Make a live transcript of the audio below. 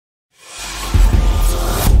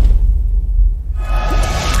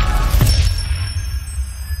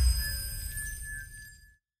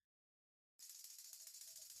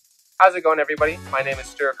How's it going, everybody? My name is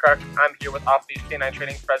Stuart Clark. I'm here with Off-Leash Canine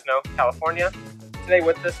Training, Fresno, California. Today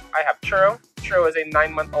with us, I have Churro. Churro is a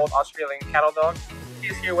 9-month-old Australian cattle dog.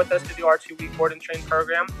 He's here with us to do our 2-week board and train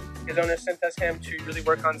program. His owner sent us him to really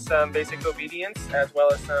work on some basic obedience as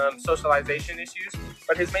well as some socialization issues.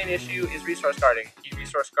 But his main issue is resource guarding. He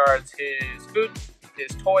resource guards his food, his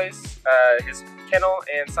toys, his kennel,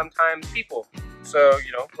 and sometimes people. So,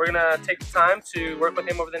 we're gonna take the time to work with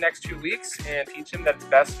him over the next 2 weeks and teach him that it's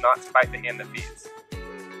best not to bite the hand that feeds.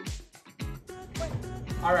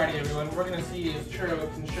 Alrighty, everyone, we're gonna see if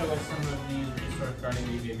Churro can show us some of these resource guarding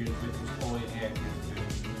behaviors with his toy and his food.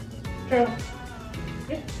 Churro,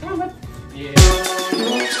 yeah, come on, bud. Yeah.